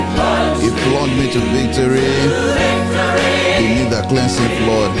He plunged me to victory. He need a cleansing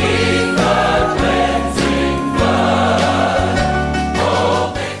flood.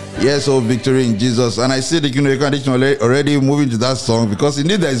 Yes, oh, victory in Jesus. And I see the condition already moving to that song because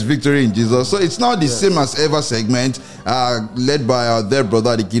indeed there is victory in Jesus. So it's not the same as ever segment led by our dear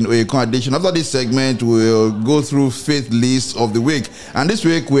brother, the King Oyekon Edition. After this segment, we'll go through faith list of the week. And this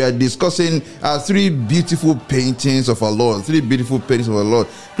week, we are discussing 3 beautiful paintings of our Lord. 3 beautiful paintings of our Lord.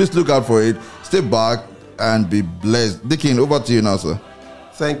 Please look out for it. Stay back and be blessed. Deacon, over to you now, sir.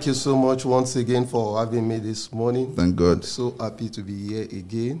 Thank you so much once again for having me this morning. Thank God. I'm so happy to be here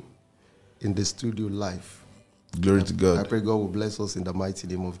again in the studio live. Glory to God. I pray God will bless us in the mighty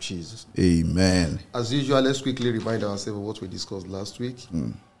name of Jesus. Amen. As usual, let's quickly remind ourselves of what we discussed last week.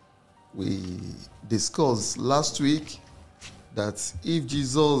 We discussed last week that if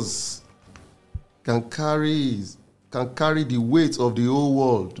Jesus can carry the weight of the whole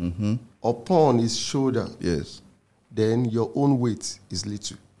world upon his shoulder, yes, then your own weight is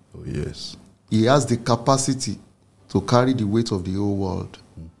little. Oh, yes. He has the capacity to carry the weight of the whole world.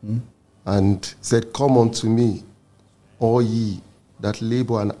 And said, come unto me, all ye that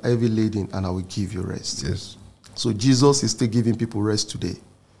labor and heavy laden, and I will give you rest. Yes. So Jesus is still giving people rest today.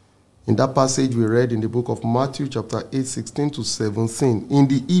 In that passage we read in the book of Matthew chapter 8, 16 to 17, in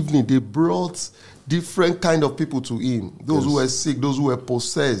the evening they brought different kind of people to him. Those who were sick, those who were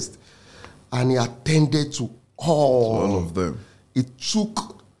possessed. And he attended to all of them. He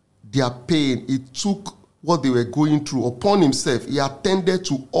took their pain. He took what they were going through upon himself. He attended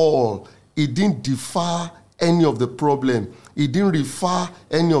to all. He didn't defer any of the problem. He didn't refer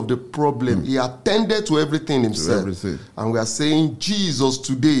any of the problem. He attended to everything himself. And we are saying Jesus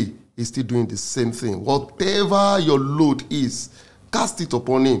today is still doing the same thing. Whatever your load is, cast it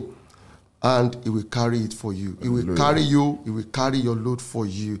upon him. And he will carry it for you. He will carry you. He will carry your load for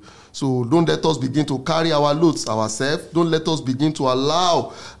you. So don't let us begin to carry our loads ourselves. Don't let us begin to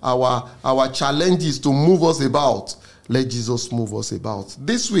allow our challenges to move us about. Let Jesus move us about.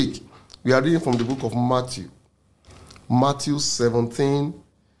 This week, we are reading from the book of Matthew. Matthew 17,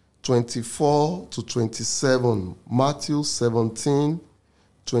 24 to 27. Matthew 17,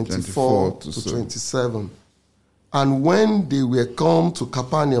 24 to 27. And when they were come to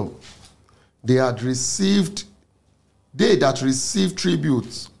Capernaum, they that received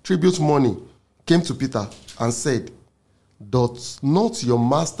tribute money, came to Peter and said, doth not your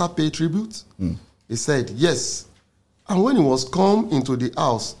master pay tribute? He said, yes. And when he was come into the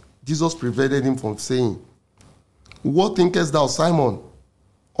house, Jesus prevented him from saying, what thinkest thou, Simon?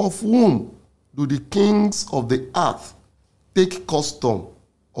 Of whom do the kings of the earth take custom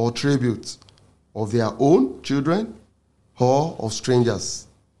or tribute? Of their own children or of strangers?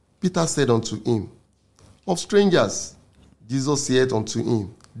 Peter said unto him, of strangers. Jesus said unto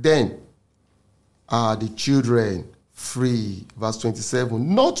him, then are the children free. Verse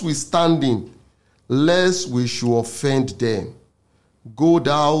 27, notwithstanding, lest we should offend them, go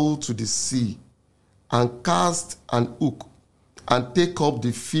thou to the sea, and cast an hook, and take up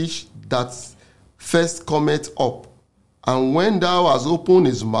the fish that first cometh up. And when thou hast opened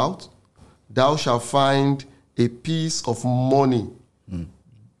his mouth, thou shalt find a piece of money.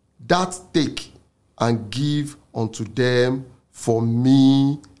 That take and give unto them for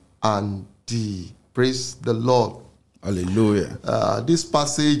me and thee. Praise the Lord. Hallelujah. This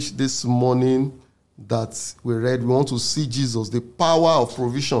passage this morning that we read, we want to see Jesus, the power of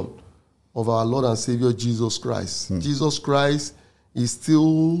provision of our Lord and Savior Jesus Christ. Jesus Christ is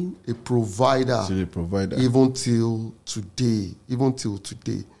still a provider. Even till today.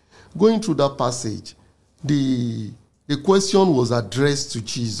 Going through that passage, the question was addressed to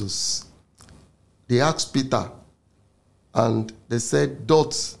Jesus. They asked Peter, and they said,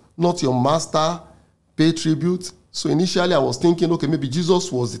 doth not your master pay tribute? So initially I was thinking, okay, maybe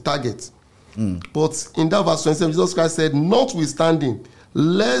Jesus was the target. But in that verse 27, Jesus Christ said, notwithstanding,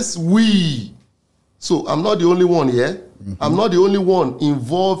 lest we. So I'm not the only one here. I'm not the only one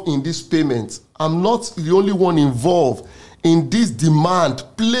involved in this payment. I'm not the only one involved in this demand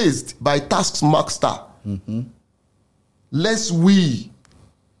placed by taskmaster. Lest we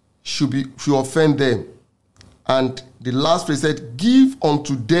should offend them. And the last phrase said, give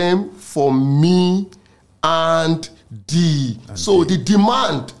unto them for me and thee. So the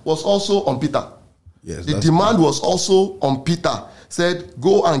demand was also on Peter. Yes, the demand was also on Peter. Said,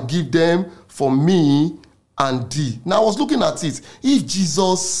 go and give them for me and thee. Now I was looking at it. If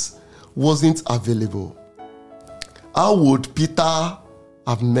Jesus wasn't available, how would Peter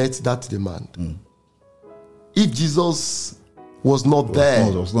have met that demand? If Jesus was not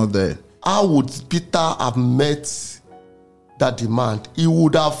there, there, how would Peter have met that demand, he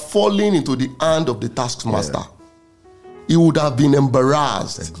would have fallen into the hand of the taskmaster. Yeah. He would have been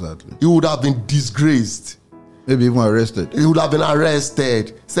embarrassed. Exactly. He would have been disgraced. Maybe even arrested. He would have been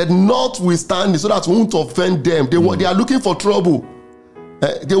arrested. Said, notwithstanding, so that won't offend them. They are looking for trouble.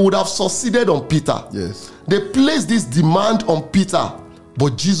 They would have succeeded on Peter. Yes. They placed this demand on Peter,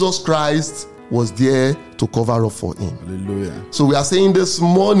 but Jesus Christ was there to cover up for him. Hallelujah. So we are saying this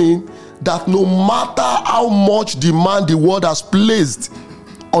morning that no matter how much demand the world has placed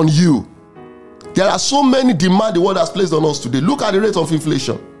on you, there are so many demands the world has placed on us today. Look at the rate of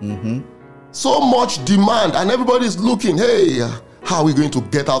inflation. Mm-hmm. So much demand, and everybody is looking, hey, how are we going to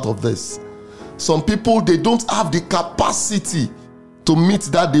get out of this? Some people, they don't have the capacity to meet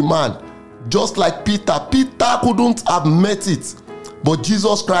that demand. Just like Peter. Peter couldn't have met it, but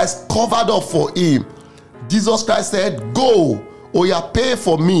Jesus Christ covered up for him. Jesus Christ said, go, or you pay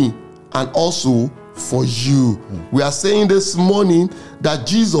for me and also for you. We are saying this morning that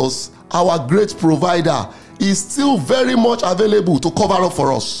Jesus, our great provider, is still very much available to cover up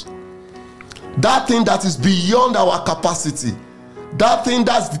for us. That thing that is beyond our capacity, that thing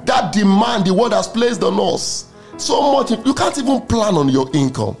that demand the world has placed on us. So much, you can't even plan on your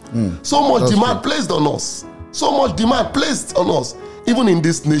income. So much demand placed on us. So much demand placed on us, even in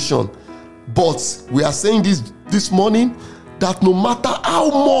this nation. But we are saying this morning that no matter how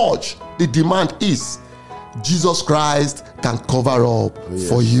much the demand is, Jesus Christ can cover up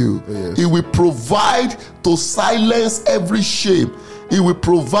for you. Yes. He will provide to silence every shame. He will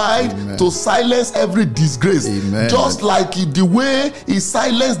provide to silence every disgrace. Amen. Just like the way he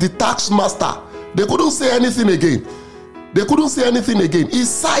silenced the tax master. They couldn't say anything again. They couldn't say anything again. He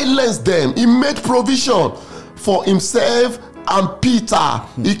silenced them. He made provision for himself and Peter.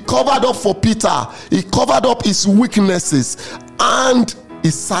 He covered up for Peter. He covered up his weaknesses. And he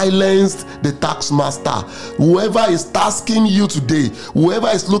silenced the tax master. Whoever is tasking you today, whoever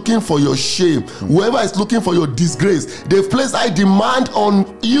is looking for your shame, whoever is looking for your disgrace, they've placed high demand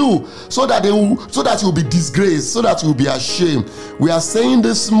on you so that you'll be disgraced, so that you'll be ashamed. We are saying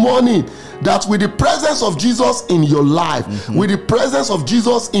this morning that with the presence of Jesus in your life, with the presence of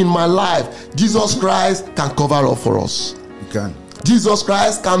Jesus in my life, Jesus Christ can cover up for us. He can. Jesus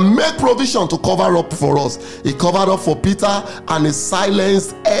Christ can make provision to cover up for us. He covered up for Peter and he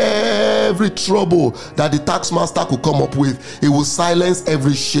silenced every trouble that the tax master could come up with. He will silence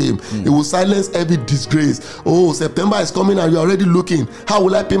every shame. He will silence every disgrace. Oh, September is coming and you're already looking. How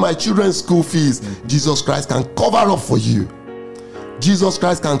will I pay my children's school fees? Jesus Christ can cover up for you. Jesus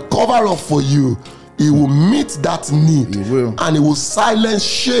Christ can cover up for you. He will meet that need. He will. And he will silence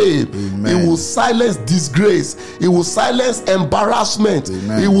shame. Amen. He will silence disgrace. He will silence embarrassment.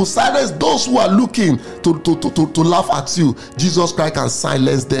 Amen. He will silence those who are looking to laugh at you. Jesus Christ can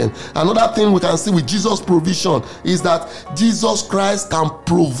silence them. Another thing we can see with Jesus' provision is that Jesus Christ can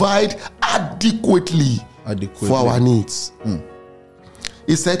provide adequately. For our needs.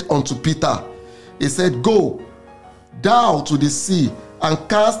 He said unto Peter, he said, go thou to the sea and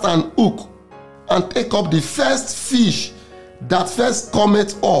cast an hook and take up the first fish that first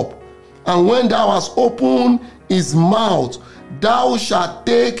cometh up. And when thou hast opened his mouth, thou shalt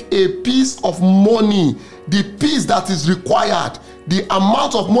take a piece of money, the piece that is required. The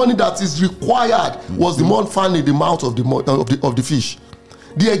amount of money that is required was the one found in the mouth of the fish.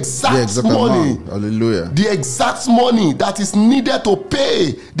 The exact money, hallelujah, the exact money that is needed to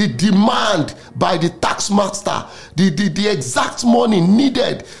pay the demand by the tax master, the exact money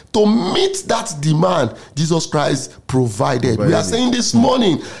needed to meet that demand, Jesus Christ provided. We are saying this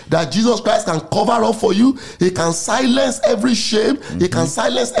morning that Jesus Christ can cover up for you. He can silence every shame. He can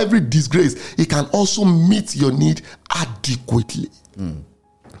silence every disgrace. He can also meet your need adequately.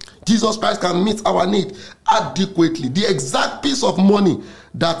 Jesus Christ can meet our need adequately. The exact piece of money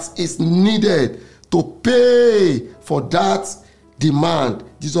that is needed to pay for that demand,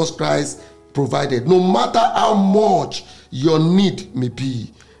 Jesus Christ provided. No matter how much your need may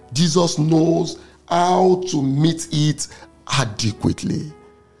be, Jesus knows how to meet it adequately.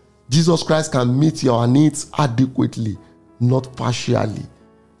 Jesus Christ can meet your needs adequately, not partially.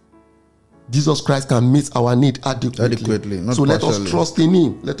 Jesus Christ can meet our need adequately. Not so partially. Let us trust in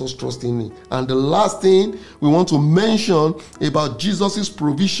him. Let us trust in him. And the last thing we want to mention about Jesus'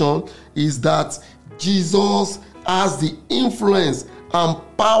 provision is that Jesus has the influence and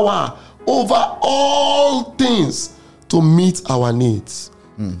power over all things to meet our needs.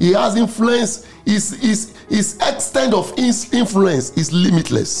 He has influence. His extent of his influence is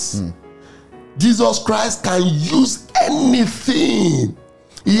limitless. Jesus Christ can use anything.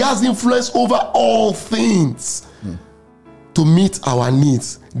 He has influence over all things. to meet our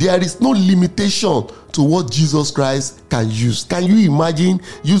needs. There is no limitation to what Jesus Christ can use. Can you imagine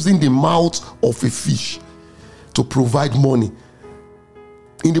using the mouth of a fish to provide money?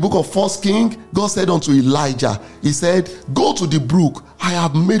 In the book of 1 Kings, God said unto Elijah, he said, go to the brook, I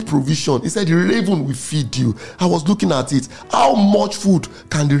have made provision. He said, the raven will feed you. I was looking at it. How much food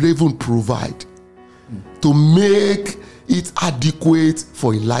can the raven provide to make it adequate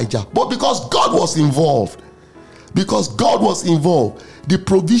for Elijah? But because God was involved, the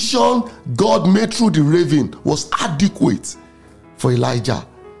provision God made through the raven was adequate for Elijah.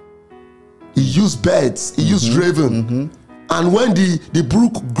 He used birds, he used raven. And when the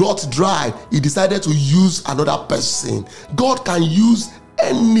brook got dry, he decided to use another person. God can use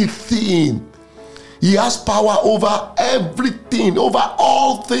anything. He has power over everything, over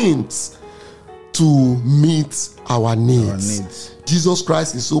all things, to meet our needs. Jesus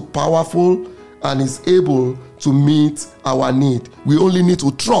Christ is so powerful and is able to meet our need. We only need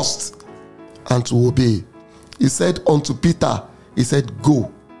to trust and to obey. He said unto Peter, he said, go,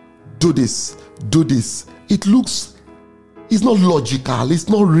 do this, do this. It's not logical. It's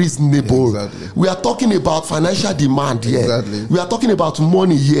not reasonable. Exactly. We are talking about financial demand here. Exactly. We are talking about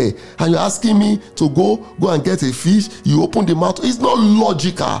money here. And you're asking me to go and get a fish. You open the mouth. It's not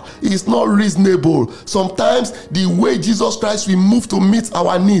logical. It's not reasonable. Sometimes the way Jesus Christ will move to meet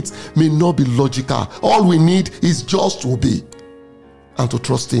our needs may not be logical. All we need is just to obey and to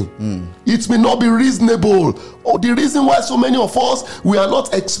trust him. It may not be reasonable. The reason why so many of us, we are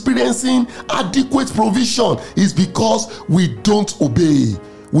not experiencing adequate provision is because we don't obey.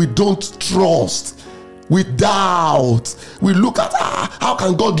 We don't trust. We doubt. We look at, how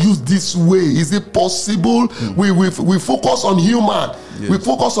can God use this way? Is it possible? We focus on human. Yes. We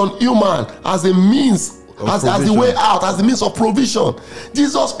focus on human as a means, as the way out, as the means of provision.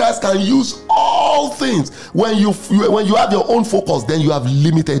 Jesus Christ can use all things. When you have your own focus, then you have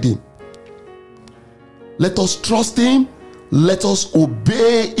limited him. Let us trust him. Let us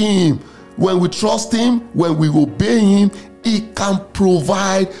obey him. When we trust him, when we obey him, he can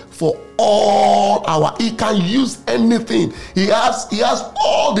provide for all he can use anything. He has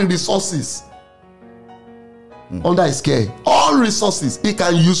all the resources under his care. All resources. He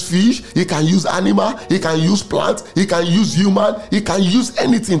can use fish, he can use animal, he can use plant, he can use human, he can use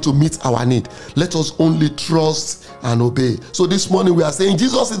anything to meet our need. Let us only trust and obey. So this morning we are saying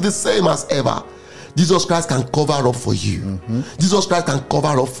Jesus is the same as ever. Jesus Christ can cover up for you. Jesus Christ can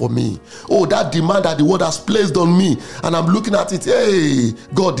cover up for me. Oh, that demand that the world has placed on me, and I'm looking at it. Hey,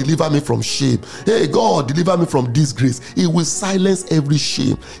 God, deliver me from shame. Hey, God, deliver me from disgrace. He will silence every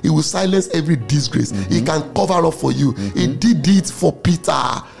shame. He will silence every disgrace. He can cover up for you. He did it for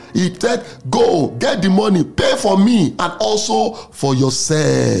Peter. He said, go, get the money, pay for me and also for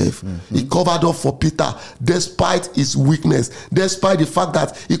yourself. He covered up for Peter despite his weakness, despite the fact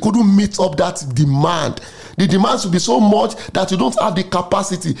that he couldn't meet up that demand. The demands will be so much that you don't have the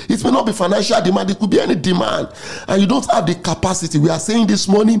capacity. It may not be financial demand, it could be any demand. And you don't have the capacity. We are saying this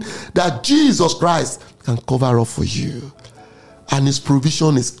morning that Jesus Christ can cover up for you. And his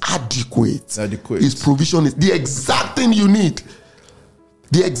provision is adequate. His provision is the exact thing you need.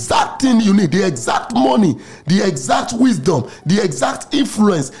 The exact thing you need, the exact money, the exact wisdom, the exact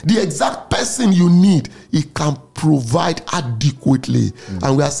influence, the exact person you need, he can provide adequately.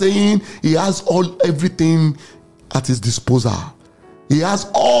 And we are saying he has everything at his disposal. He has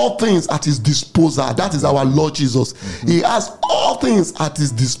all things at his disposal. That is our Lord Jesus. He has all things at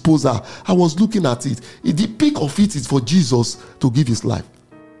his disposal. I was looking at it. The peak of it is for Jesus to give his life.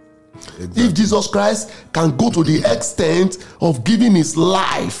 Exactly. If Jesus Christ can go to the extent of giving his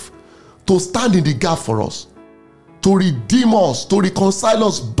life to stand in the gap for us, to redeem us, to reconcile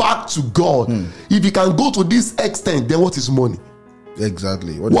us back to God, if he can go to this extent, then what is money?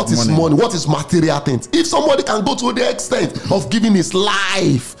 Exactly. What is money? What is material things? If somebody can go to the extent of giving his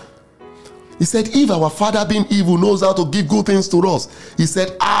life, he said, if our Father being evil knows how to give good things to us, he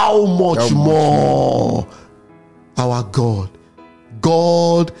said, how much more our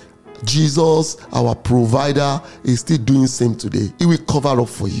God, Jesus, our provider, is still doing the same today. He will cover up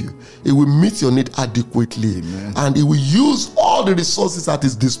for you. He will meet your need adequately. Amen. And he will use all the resources at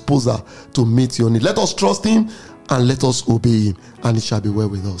his disposal to meet your need. Let us trust him and let us obey him, and it shall be well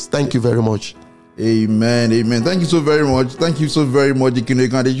with us. Thank you very much. Amen. Amen. Thank you so very much. Thank you so very much, Deacon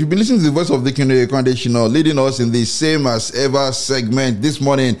Oyekande. You've been listening to the voice of Deacon Oyekande, leading us in the same as ever segment this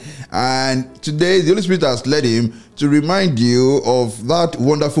morning. And today, the Holy Spirit has led him to remind you of that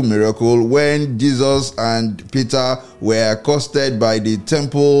wonderful miracle when Jesus and Peter were accosted by the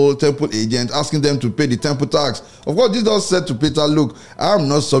temple agent, asking them to pay the temple tax. Of course, Jesus said to Peter, look, I am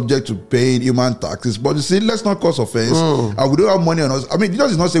not subject to paying human taxes, but you see, let's not cause offense. And we don't have money on us. I mean,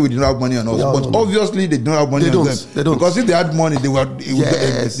 Jesus is not saying we don't have money on us, but obviously they don't have money on them. They don't. Because if they had money, they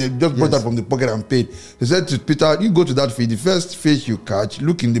just brought that from the pocket and paid. He said to Peter, you go to that fish, the first fish you catch,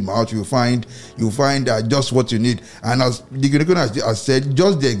 look in the mouth, you'll find just what you need. And as the deacon has said,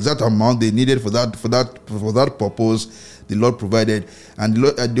 just the exact amount they needed for that purpose, the Lord provided. And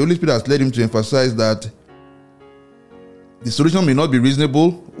the Holy Spirit has led him to emphasize that the solution may not be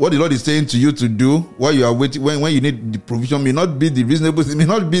reasonable. What the Lord is saying to you to do while you are waiting, when you need the provision, may not be the reasonable thing, may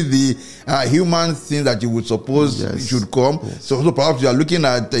not be the human thing that you would suppose should come. Yes. So perhaps you are looking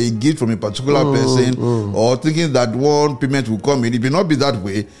at a gift from a particular person or thinking that one payment will come in. It may not be that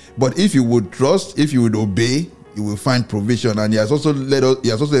way. But if you would trust, if you would obey, you will find provision. And he has also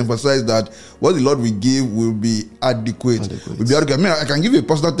emphasized that what the Lord will give will be adequate. Will be adequate. I mean, I can give you a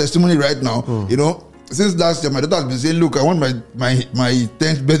personal testimony right now. You know, since last year, my daughter has been saying, look, I want my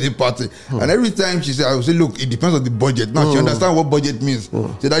 10th birthday party. And every time she said, I will say, look, it depends on the budget. Now, she understands what budget means.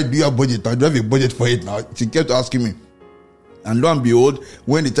 She said, do you have budget? I don't have a budget for it now. She kept asking me. And lo and behold,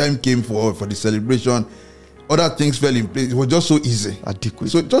 when the time came for the celebration, other things fell in place. It was just so easy. Adequate.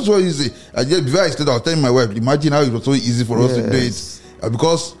 So just so easy. And just before I started, I was telling my wife, imagine how it was so easy for us to do it.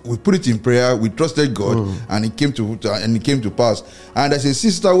 Because we put it in prayer, we trusted God, and it came to pass. And there's a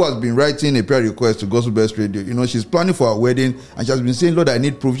sister who has been writing a prayer request to Gospel Best Radio. You know, she's planning for her wedding, and she has been saying, Lord, I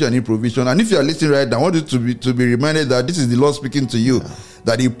need provision. And if you are listening right now, I want you to be reminded that this is the Lord speaking to you,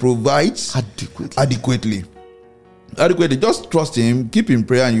 that He provides adequately. Just trust Him, keep in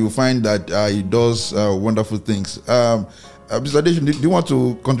prayer, and you'll find that He does wonderful things. Mr. Adeshin, do you want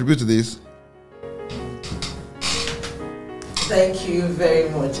to contribute to this? Thank you very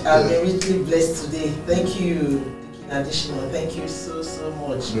much. I've been richly blessed today. Thank you, Deacon Adesina. Thank you so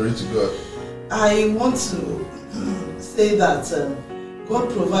much. Glory to God. I want to say that God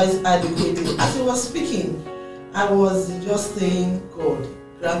provides adequately. As I was speaking, I was just saying, God,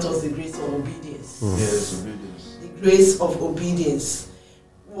 grant us the grace of obedience. Yes, obedience. The grace of obedience.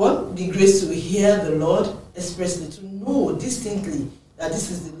 What? The grace to hear the Lord expressly, to know distinctly that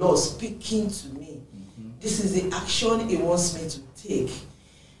this is the Lord speaking to me. This is the action He wants me to take.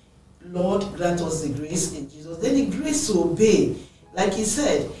 Lord, grant us the grace in Jesus. Then the grace to obey. Like He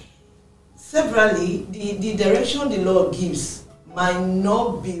said, severally, the direction the Lord gives might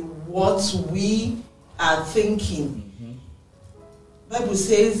not be what we are thinking. Bible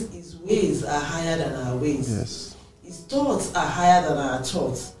says His ways are higher than our ways. Yes. His thoughts are higher than our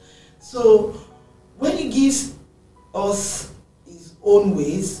thoughts. So when He gives us His own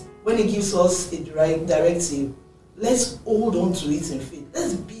ways, when He gives us a directive, let's hold on to it in faith.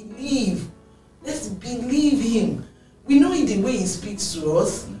 Let's believe. Let's believe Him. We know in the way He speaks to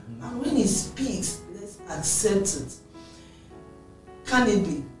us, and when He speaks, let's accept it.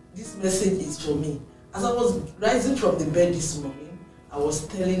 Candidly, this message is for me. As I was rising from the bed this morning, I was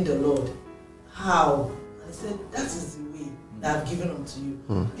telling the Lord how. I said, that is the way that I've given unto you.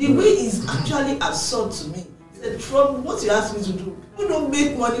 The way is actually absurd to me. From what you asked me to do, you don't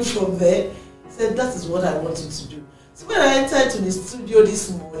make money from there. He said, that is what I want you to do. So when I entered to the studio this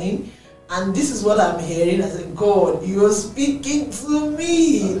morning, and this is what I'm hearing, I said, God, you're speaking to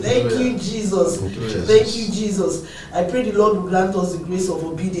me. Thank you, Jesus. Thank you, Jesus. I pray the Lord will grant us the grace of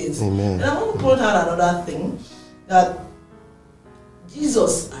obedience. Amen. And I want to point out another thing, that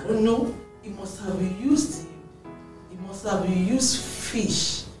Jesus, I don't know, He must have used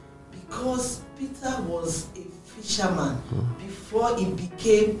fish, because Peter was a fisherman before he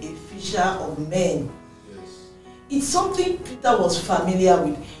became a fisher of men. Yes. It's something Peter was familiar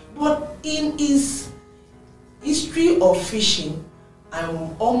with, but in his history of fishing,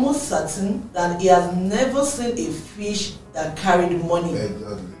 I'm almost certain that he has never seen a fish that carried money.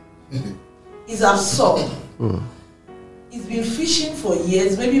 Exactly. It's absurd. He's been fishing for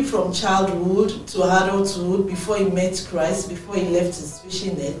years, maybe from childhood to adulthood, before he met Christ, before he left his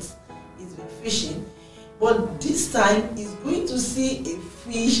fishing net. He's been fishing. But this time, he's going to see a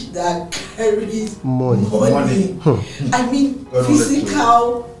fish that carries money. I mean,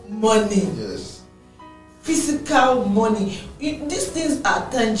 physical money. Yes. Physical money. These things are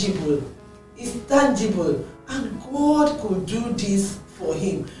tangible. It's tangible. And God could do this for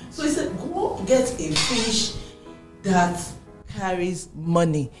him. So he said, go get a fish that carries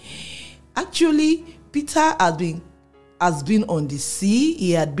money. Actually, Peter has been has been on the sea.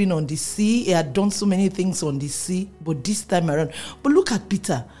 He had been on the sea. He had done so many things on the sea, but this time around. But look at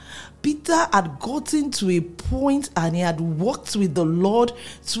Peter. Peter had gotten to a point and he had walked with the Lord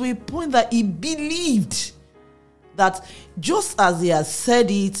to a point that he believed that just as he has said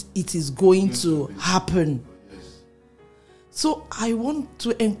it, it is going to happen. So I want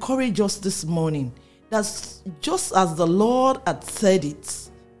to encourage us this morning that just as the Lord had said it,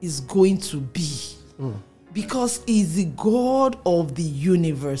 is going to be. Because he's the God of the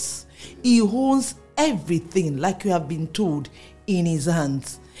universe. He owns everything, like you have been told, in his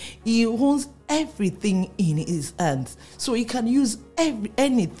hands. He owns everything in his hands. So he can use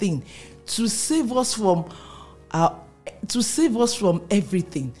anything to save us from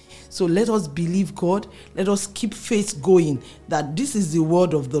everything. So let us believe God. Let us keep faith going that this is the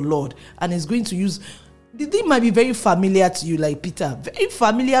word of the Lord, and he's going to use. The thing might be very familiar to you, like Peter, very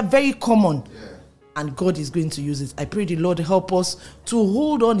familiar, very common. Yeah. And God is going to use it. I pray the Lord help us to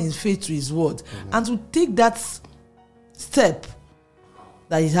hold on in faith to his word. Amen. And to take that step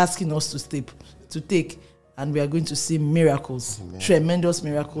that he's asking us to take. And we are going to see miracles, Amen. Tremendous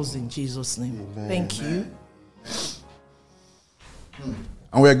miracles in Jesus' name. Amen. Thank you.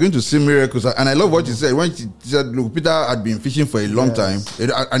 And we are going to see miracles. And I love what you said. When she said, look, Peter had been fishing for a long time.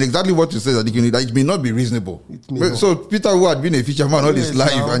 And exactly what you said, that it may not be reasonable. So Peter, who had been a fisherman all his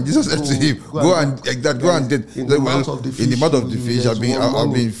life, and Jesus said to him, go and in the mouth of the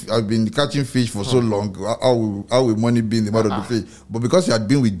fish, I've been catching fish for so long. How will money be in the mouth of the fish? But because he had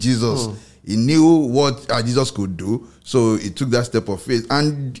been with Jesus, he knew what Jesus could do, so he took that step of faith.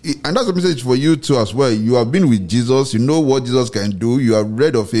 And that's a message for you too as well. You have been with Jesus, you know what Jesus can do, you have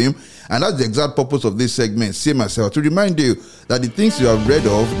read of him, and that's the exact purpose of this segment, Same as Well, to remind you that the things you have read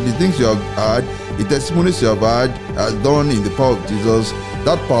of, the things you have heard, the testimonies you have had, done in the power of Jesus,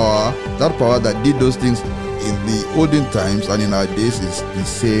 that power that did those things in the olden times and in our days is the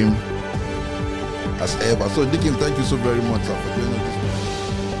same as ever. So Deacon, thank you so very much for joining us.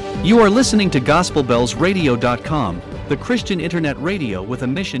 You are listening to GospelBellsRadio.com, the Christian internet radio with a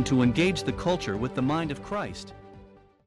mission to engage the culture with the mind of Christ.